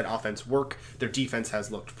have made that offense work. Their defense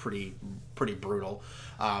has looked pretty brutal.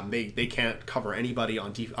 They can't cover anybody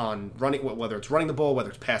on running, whether it's running the ball, whether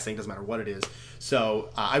it's passing, doesn't matter what it is.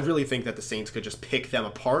 So I really think that the Saints could just pick them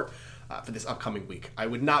apart for this upcoming week. I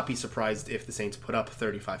would not be surprised if the Saints put up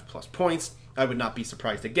 35 plus points. I would not be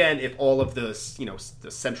surprised again if all of the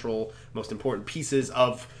the central most important pieces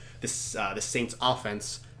of this the Saints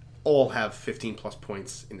offense all have 15 plus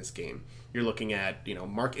points in this game. You're looking at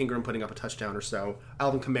Mark Ingram putting up a touchdown or so,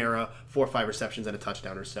 Alvin Kamara 4 or 5 receptions and a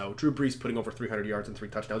touchdown or so, Drew Brees putting over 300 yards and 3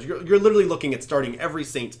 touchdowns. You're literally looking at starting every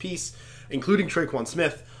Saints piece, including Traquan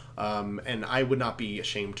Smith, and I would not be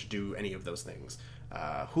ashamed to do any of those things.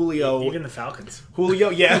 Julio, even the Falcons.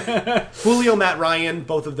 Julio, yeah, Julio, Matt Ryan,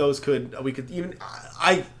 both of those we could even.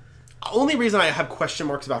 Only reason I have question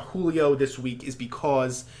marks about Julio this week is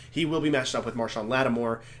because he will be matched up with Marshawn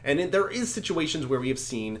Lattimore, and there is situations where we have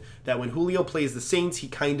seen that when Julio plays the Saints, he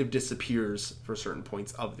kind of disappears for certain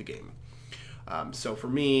points of the game. So for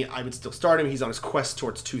me, I would still start him. He's on his quest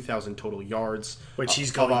towards 2,000 total yards, which he's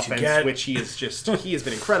going to get. Which he has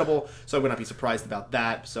been incredible. So I would not be surprised about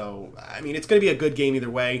that. So I mean, it's going to be a good game either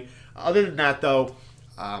way. Other than that, though,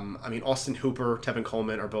 Austin Hooper, Tevin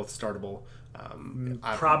Coleman are both startable.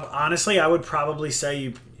 Honestly, I would probably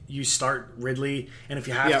say you start Ridley, and if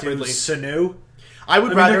you have to, Ridley. Sanu.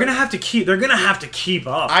 They're gonna have to keep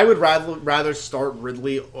up. I would rather start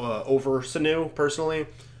Ridley over Sanu personally.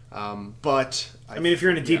 But if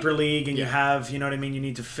you're in a deeper league and you have, you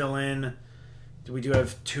need to fill in. We do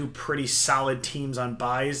have 2 pretty solid teams on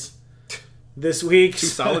buys this week. 2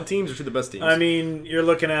 solid teams or 2 of the best teams? You're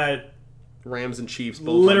looking at Rams and Chiefs,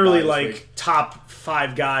 both literally like top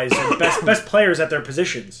 5 guys and best players at their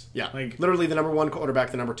positions. Yeah, literally the number 1 quarterback,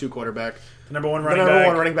 the number 2 quarterback, the number 1 running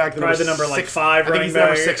back, the number 5 running back,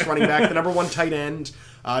 number 6 running back, the number 1 tight end,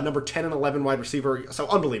 number 10 and 11 wide receiver. So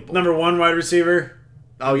unbelievable. Number 1 wide receiver.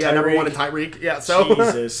 Oh yeah, number 1 in Tyreek. Yeah, so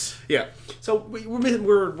Jesus. Yeah, so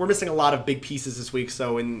we're missing a lot of big pieces this week.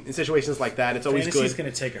 So in situations like that, it's always Fantasy's good.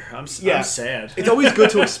 Going to take I'm sad. It's always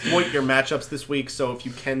good to exploit your matchups this week. So if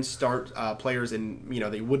you can start players in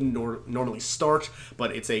they wouldn't normally start,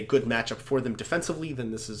 but it's a good matchup for them defensively,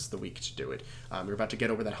 then this is the week to do it. You're about to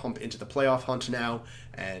get over that hump into the playoff hunt now,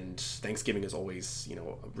 and Thanksgiving is always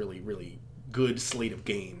a really really good slate of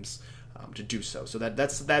games. to do so. So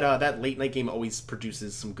that late night game always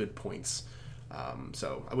produces some good points.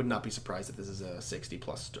 So I would not be surprised if this is a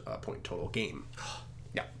 60-plus point total game.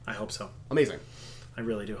 Yeah. I hope so. Amazing. I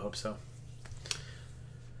really do hope so.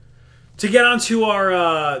 To get on to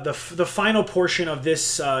our the final portion of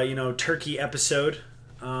this turkey episode,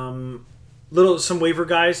 some waiver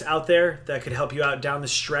guys out there that could help you out down the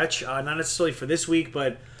stretch. Not necessarily for this week,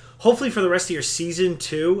 but hopefully for the rest of your season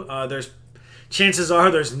too. Chances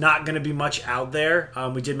are there's not going to be much out there.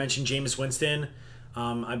 We did mention Jameis Winston.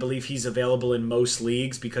 I believe he's available in most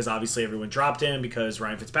leagues because obviously everyone dropped him because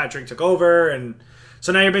Ryan Fitzpatrick took over, and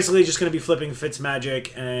so now you're basically just going to be flipping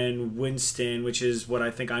Fitzmagic and Winston, which is what I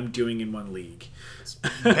think I'm doing in one league.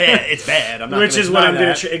 It's bad. I'm not which is what I'm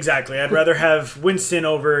going to exactly. I'd rather have Winston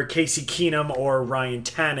over Casey Keenum or Ryan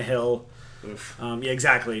Tannehill. Yeah,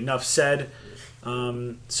 exactly. Enough said.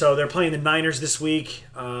 So they're playing the Niners this week.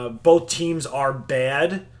 Both teams are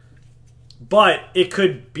bad, but it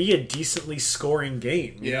could be a decently scoring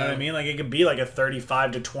game. You know what I mean? Like it could be like a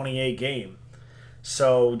 35-28 game.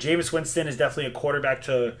 So Jameis Winston is definitely a quarterback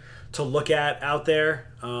to look at out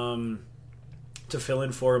there to fill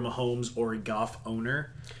in for a Mahomes or a Goff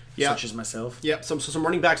owner, such as myself. Yeah, some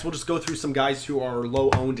running backs. We'll just go through some guys who are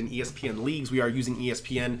low owned in ESPN leagues. We are using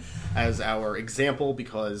ESPN as our example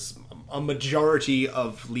because a majority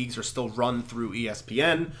of leagues are still run through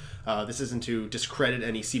ESPN. This isn't to discredit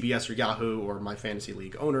any CBS or Yahoo or My Fantasy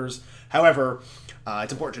League owners. However,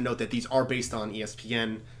 it's important to note that these are based on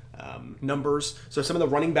ESPN numbers. So some of the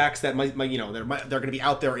running backs that they're going to be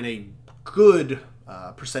out there in a good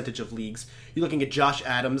percentage of leagues. You're looking at Josh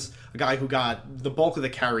Adams, a guy who got the bulk of the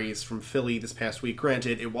carries from Philly this past week.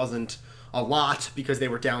 Granted, it wasn't a lot because they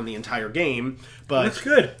were down the entire game, but that's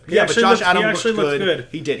good. But Josh Adams looked good.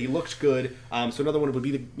 He did. He looked good. So another one would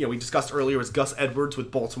be we discussed earlier was Gus Edwards with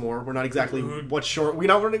Baltimore. We're not exactly we're not sure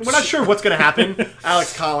what's going to happen.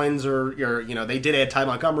 Alex Collins or they did add Ty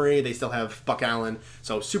Montgomery. They still have Buck Allen.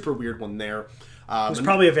 So super weird one there. He's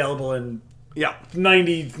probably available in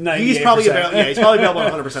 90. He's probably available. Yeah, he's probably available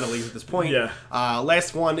in 100% of leagues at this point. Yeah.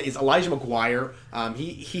 Last one is Elijah McGuire.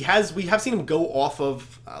 We have seen him go off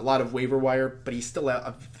of a lot of waiver wire, but he's still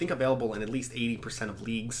I think available in at least 80% of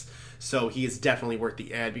leagues. So he is definitely worth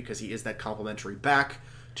the ad because he is that complimentary back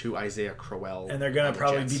to Isaiah Crowell. And they're going to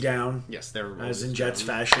probably be down. Yes, they're as in Jets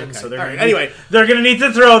fashion. Okay. So they're going to need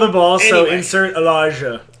to throw the ball. So insert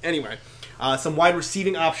Elijah. Anyway. Some wide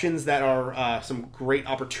receiving options that are some great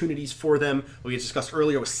opportunities for them. We discussed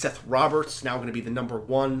earlier was Seth Roberts, now going to be the number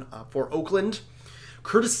one for Oakland.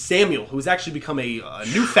 Curtis Samuel, who has actually become a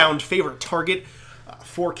newfound favorite target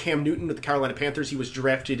for Cam Newton with the Carolina Panthers. He was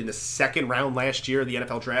drafted in the second round last year, the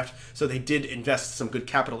NFL draft, so they did invest some good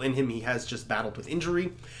capital in him. He has just battled with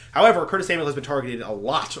injury. However, Curtis Samuel has been targeted a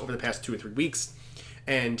lot over the past 2 or 3 weeks.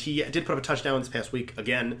 And he did put up a touchdown this past week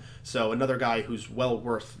again. So another guy who's well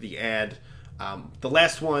worth the ad. The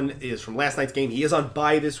last one is from last night's game. He is on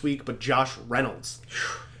bye this week, but Josh Reynolds.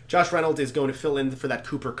 Josh Reynolds is going to fill in for that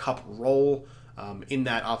Cooper Kupp role in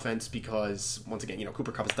that offense because, once again,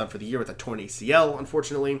 Cooper Kupp is done for the year with a torn ACL,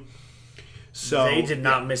 unfortunately. So they did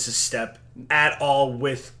not miss a step at all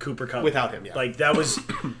with Cooper Kupp. Without him, yeah. Like, that was...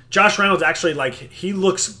 Josh Reynolds actually, he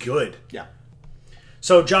looks good. Yeah.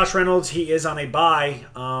 So Josh Reynolds, he is on a bye,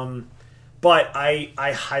 but I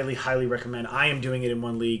highly, highly recommend. I am doing it in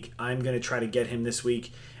one league. I'm going to try to get him this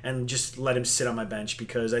week and just let him sit on my bench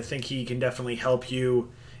because I think he can definitely help you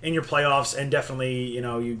in your playoffs and definitely,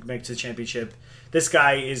 you make it to the championship. This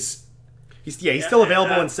guy is... He's still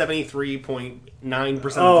available in 73.9% of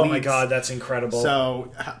leagues. Oh my God, that's incredible.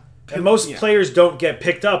 So, and most players don't get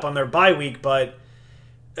picked up on their bye week, but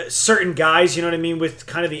certain guys, you know what I mean, with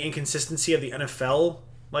kind of the inconsistency of the NFL,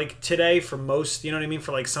 like today for most, you know what I mean,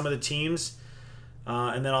 for like some of the teams.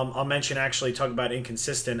 And then I'll mention talk about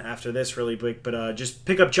inconsistent after this really quick, but just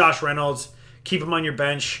pick up Josh Reynolds, keep him on your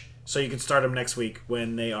bench so you can start him next week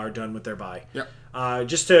when they are done with their bye. Yep.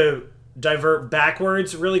 Just to divert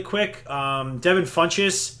backwards really quick, Devin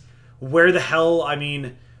Funchess, where the hell, I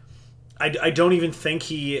mean, I don't even think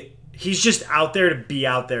he's just out there to be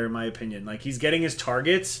out there, in my opinion. Like, he's getting his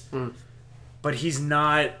targets, but he's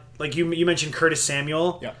not... Like, you mentioned Curtis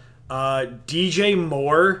Samuel. Yeah. DJ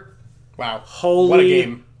Moore. Wow. Holy what a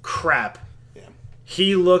game. Crap. Yeah.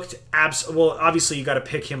 He looked... Well, obviously, you got to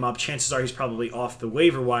pick him up. Chances are he's probably off the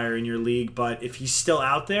waiver wire in your league, but if he's still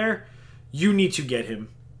out there, you need to get him,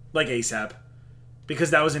 like, ASAP.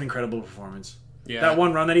 Because that was an incredible performance. Yeah. That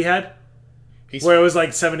one run that he had... Where it was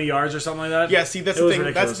like 70 yards or something like that? Yeah, see, that's the thing.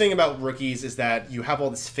 Ridiculous. That's the thing about rookies is that you have all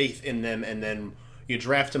this faith in them, and then you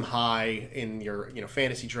draft them high in your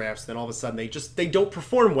fantasy drafts, then all of a sudden they don't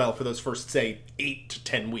perform well for those first, say, 8 to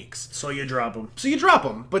 10 weeks. So you drop them. So you drop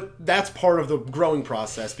them, but that's part of the growing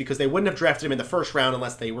process because they wouldn't have drafted him in the first round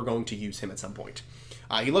unless they were going to use him at some point.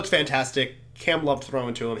 He looked fantastic. Cam loved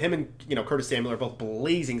throwing to him. Him and Curtis Samuel are both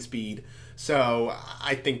blazing speed. So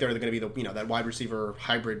I think they're going to be the that wide receiver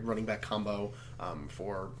hybrid running back combo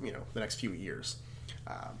for the next few years.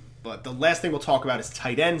 But the last thing we'll talk about is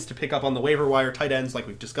tight ends to pick up on the waiver wire. Tight ends, like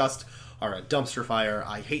we've discussed, are a dumpster fire.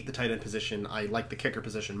 I hate the tight end position. I like the kicker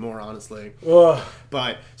position more, honestly. Ugh.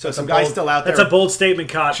 But so some guys still out there. That's a bold statement,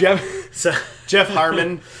 Cott. Jeff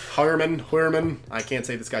Harmon. I can't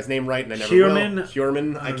say this guy's name right, and I never will.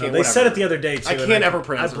 Heuerman. I can't. They said it the other day too. I can't ever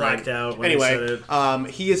pronounce it right. I blacked out when anyway, they said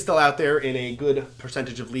it. He is still out there in a good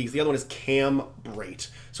percentage of leagues. The other one is Cam Brate.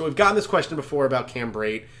 So we've gotten this question before about Cam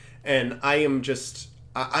Brate, and I'm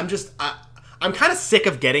kind of sick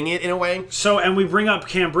of getting it in a way. So, and we bring up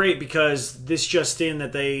Cam Brate because this just in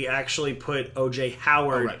that they actually put O.J.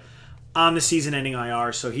 Howard on the season-ending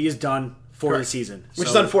IR, so he is done for the season. Which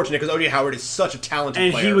is unfortunate because O.J. Howard is such a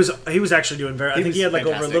talented player. And he was actually doing very... I think he had like a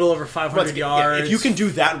little over 500 yards. Yeah, if you can do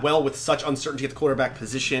that well with such uncertainty at the quarterback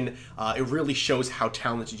position, it really shows how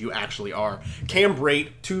talented you actually are. Cam Brate,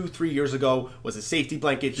 2-3 years ago, was a safety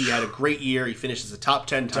blanket. He had a great year. He finished as a top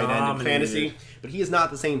 10 tight end in fantasy. But he is not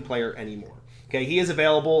the same player anymore. Okay, he is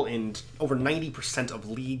available in over 90% of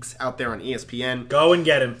leagues out there on ESPN. Go and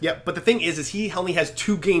get him. Yep, but the thing is he only has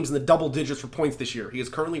 2 games in the double digits for points this year. He is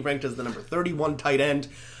currently ranked as the number 31 tight end.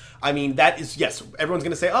 I mean, that is, yes, everyone's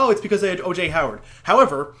going to say, oh, it's because they had O.J. Howard.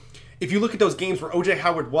 However, if you look at those games where O.J.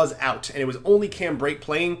 Howard was out and it was only Cam Brate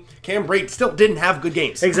playing, Cam Brate still didn't have good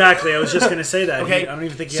games. Exactly. I was just going to say that. Okay. I don't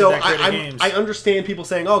even think he had that great of games. I understand people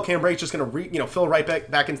saying, oh, Cam Brate's just going to fill right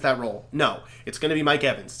back into that role. No. It's going to be Mike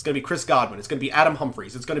Evans. It's going to be Chris Godwin. It's going to be Adam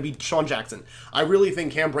Humphries. It's going to be Sean Jackson. I really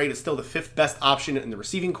think Cam Brate is still the 5th best option in the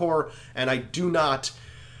receiving core, and I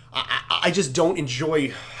just don't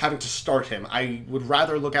enjoy having to start him. I would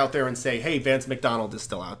rather look out there and say, hey, Vance McDonald is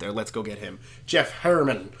still out there. Let's go get him. Jeff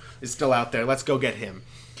Herman is still out there. Let's go get him.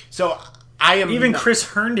 So I am... Even Chris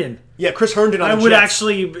Herndon. Yeah, Chris Herndon on the Jets. I would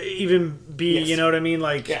actually even be, yes. You know what I mean?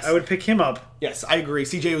 Like, yes. I would pick him up. Yes, I agree.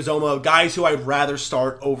 CJ Uzomah, guys who I'd rather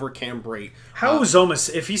start over Cam Brate. How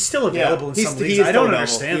Uzomah, if he's still available in some leagues, I don't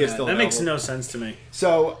understand that. That makes no sense to me.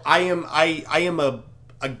 So I am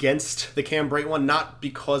against the Cam Brate one, not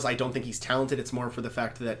because I don't think he's talented. It's more for the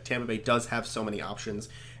fact that Tampa Bay does have so many options,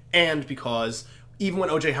 and because even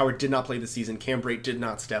when O.J. Howard did not play this season, Cam Brate did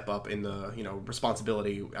not step up in the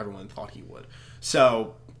responsibility everyone thought he would.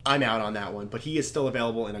 So I'm out on that one, but he is still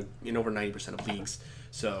available in over 90% of leagues.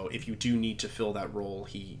 So if you do need to fill that role,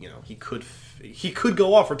 he could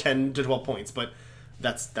go off for 10 to 12 points, but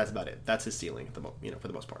that's about it. That's his ceiling for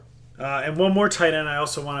the most part. And one more tight end I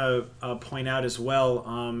also want to point out as well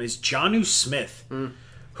is Jonnu Smith,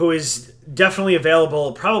 who is definitely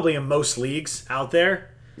available probably in most leagues out there.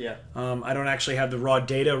 Yeah. I don't actually have the raw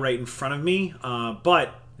data right in front of me,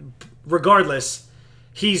 but regardless,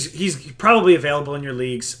 he's probably available in your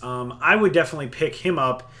leagues. I would definitely pick him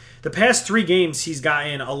up. The past 3 games, he's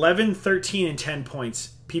gotten 11, 13, and 10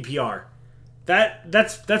 points PPR.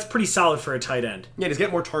 That's pretty solid for a tight end. Yeah, he's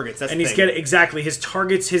getting more targets. That's he's getting exactly his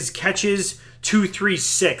targets, his catches, 2, 3,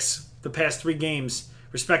 6 the past 3 games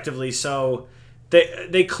respectively. So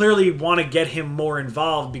they clearly want to get him more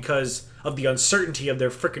involved because of the uncertainty of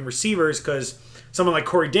their freaking receivers. Because someone like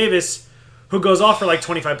Corey Davis, who goes off for like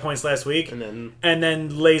 25 points last week, and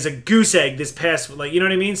then lays a goose egg this past, like, you know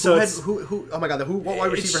what I mean? So oh my god, what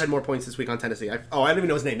wide receiver had more points this week on Tennessee? I don't even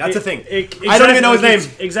know his name. That's the thing. Exactly, I don't even know his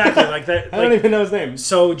name. Exactly, like that. I don't even know his name.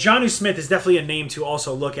 So Jonnu Smith is definitely a name to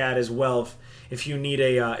also look at as well if you need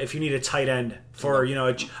a tight end for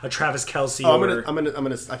a Travis Kelce.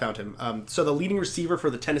 I found him. So the leading receiver for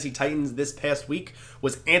the Tennessee Titans this past week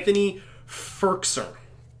was Anthony Firkser.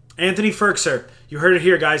 Anthony Firkser, you heard it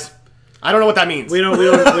here, guys. I don't know what that means. We don't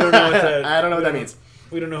know what that. I don't know what that means.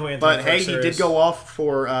 We don't know who Anthony Firkser is. But hey, he did go off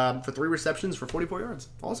for 3 receptions for 44 yards.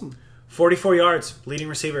 Awesome. 44 yards, leading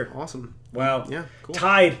receiver. Awesome. Wow. Yeah, cool.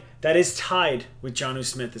 That is tied with Jonnu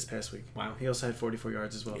Smith this past week. Wow. He also had 44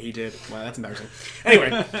 yards as well. He did. Wow, that's embarrassing.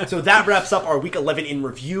 Anyway, so that wraps up our Week 11 in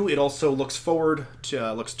review. It also looks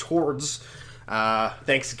towards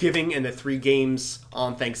Thanksgiving and the 3 games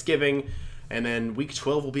on Thanksgiving. and then week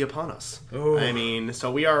 12 will be upon us. Ooh. I mean,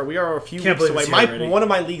 so we are a few Can't weeks believe away. it's here already. One of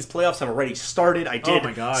my league's playoffs have already started. I did Oh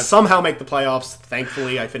my God. somehow make the playoffs.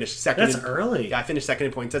 Thankfully, I finished second. That's early. Yeah, I finished second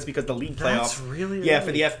in points. That's because the league That's playoffs. really Yeah, early.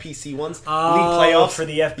 for the FPC ones. Oh, league playoffs for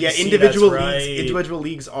the FPC, Yeah, individual that's leagues. right. Individual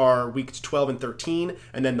leagues are weeks 12 and 13,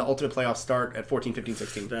 and then the ultimate playoffs start at 14, 15,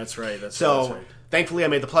 16. That's right. So, that's right. thankfully, I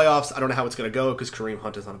made the playoffs. I don't know how it's going to go because Kareem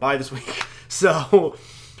Hunt is on a bye this week. So,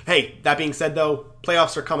 hey, that being said, though,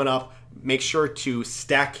 playoffs are coming up. Make sure to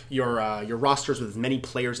stack your rosters with as many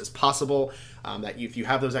players as possible. If you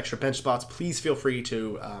have those extra bench spots, please feel free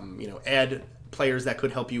to add players that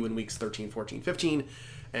could help you in weeks 13, 14, 15,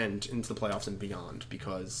 and into the playoffs and beyond.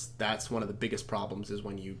 Because that's one of the biggest problems is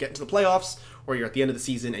when you get into the playoffs or you're at the end of the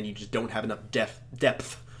season and you just don't have enough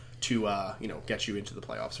depth to get you into the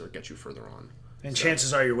playoffs or get you further on. And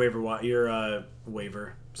chances are your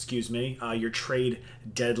your trade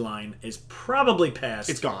deadline is probably passed.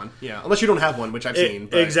 It's gone, yeah. Unless you don't have one, which I've seen.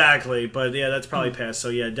 But Exactly, but yeah, that's probably passed. So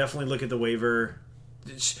yeah, definitely look at the waiver.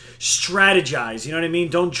 Strategize, you know what I mean?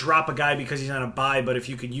 Don't drop a guy because he's on a bye, but if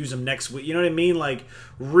you could use him next week, you know what I mean? Like,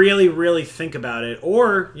 really, really think about it.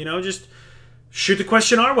 Or, just shoot the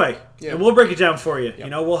question our way, and we'll break it down for you. Yep.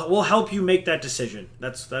 We'll help you make that decision.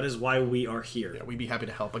 That is why we are here. Yeah, we'd be happy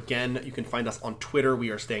to help. Again, you can find us on Twitter.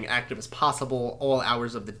 We are staying active as possible all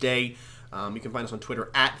hours of the day. You can find us on Twitter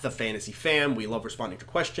at The Fantasy Fam. We love responding to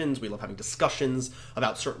questions. We love having discussions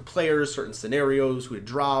about certain players, certain scenarios, who to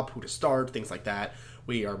drop, who to start, things like that.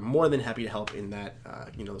 We are more than happy to help in that,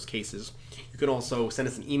 those cases. You can also send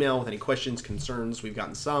us an email with any questions, concerns. We've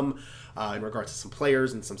gotten some in regards to some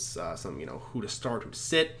players and some who to start, who to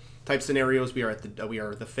sit type scenarios. We are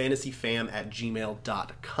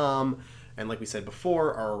thefantasyfam@gmail.com. And like we said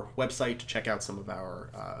before, our website to check out some of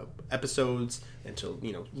our episodes and to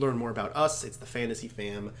learn more about us, it's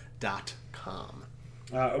thefantasyfam.com.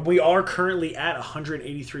 We are currently at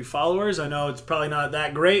 183 followers. I know it's probably not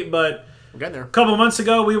that great, but we're getting there. A couple months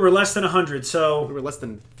ago, we were less than 100. So we were less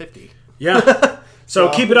than 50. Yeah. So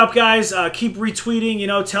keep it up, guys. Keep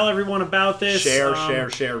retweeting. Tell everyone about this. Share,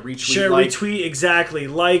 retweet. Share, retweet. Exactly.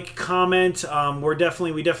 Like, comment. We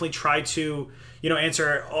definitely try to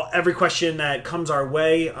answer every question that comes our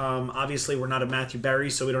way. Obviously, we're not a Matthew Berry,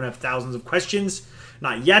 so we don't have thousands of questions.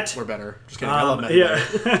 Not yet. We're better. Just kidding. I love Matthew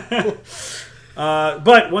Berry.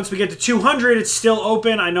 But once we get to 200, it's still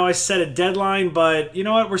open. I know I set a deadline, but you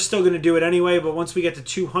know what? We're still going to do it anyway. But once we get to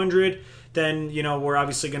 200, then, we're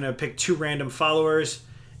obviously going to pick 2 random followers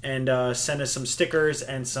and send us some stickers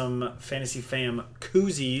and some Fantasy Fam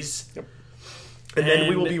koozies. Yep. And then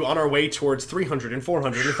we will be on our way towards 300 and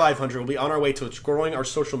 400 and 500. We'll be on our way to growing our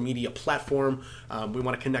social media platform. We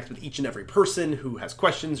want to connect with each and every person who has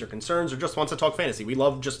questions or concerns or just wants to talk fantasy. We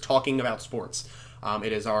love just talking about sports.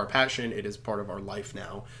 It is our passion. It is part of our life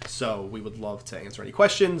now. So we would love to answer any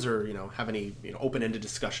questions or have any open-ended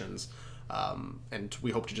discussions. And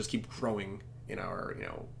we hope to just keep growing in our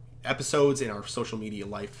episodes in our social media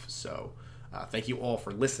life. So thank you all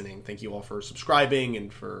for listening. Thank you all for subscribing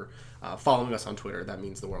and for following us on Twitter. That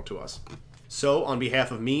means the world to us. So on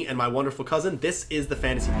behalf of me and my wonderful cousin, this is the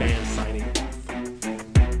Fantasy Fam signing